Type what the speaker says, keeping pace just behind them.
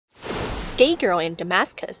Gay girl in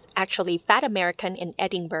Damascus, actually fat American in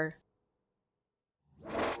Edinburgh.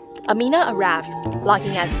 Amina Araf,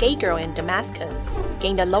 blogging as gay girl in Damascus,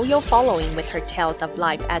 gained a loyal following with her tales of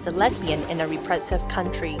life as a lesbian in a repressive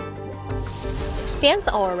country. Fans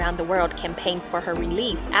all around the world campaigned for her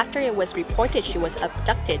release after it was reported she was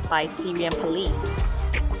abducted by Syrian police.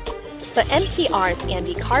 But NPR's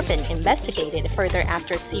Andy Carvin investigated further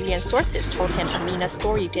after Syrian sources told him Amina's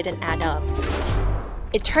story didn't add up.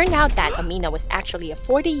 It turned out that Amina was actually a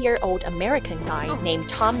 40-year-old American guy named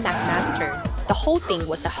Tom MacMaster. The whole thing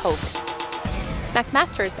was a hoax.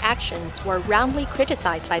 MacMasters' actions were roundly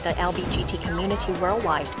criticized by the LBGT community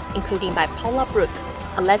worldwide, including by Paula Brooks,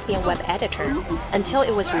 a lesbian web editor, until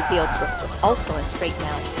it was revealed Brooks was also a straight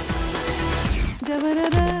man.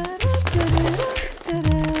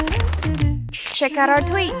 Check out our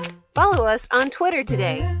tweets. Follow us on Twitter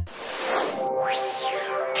today.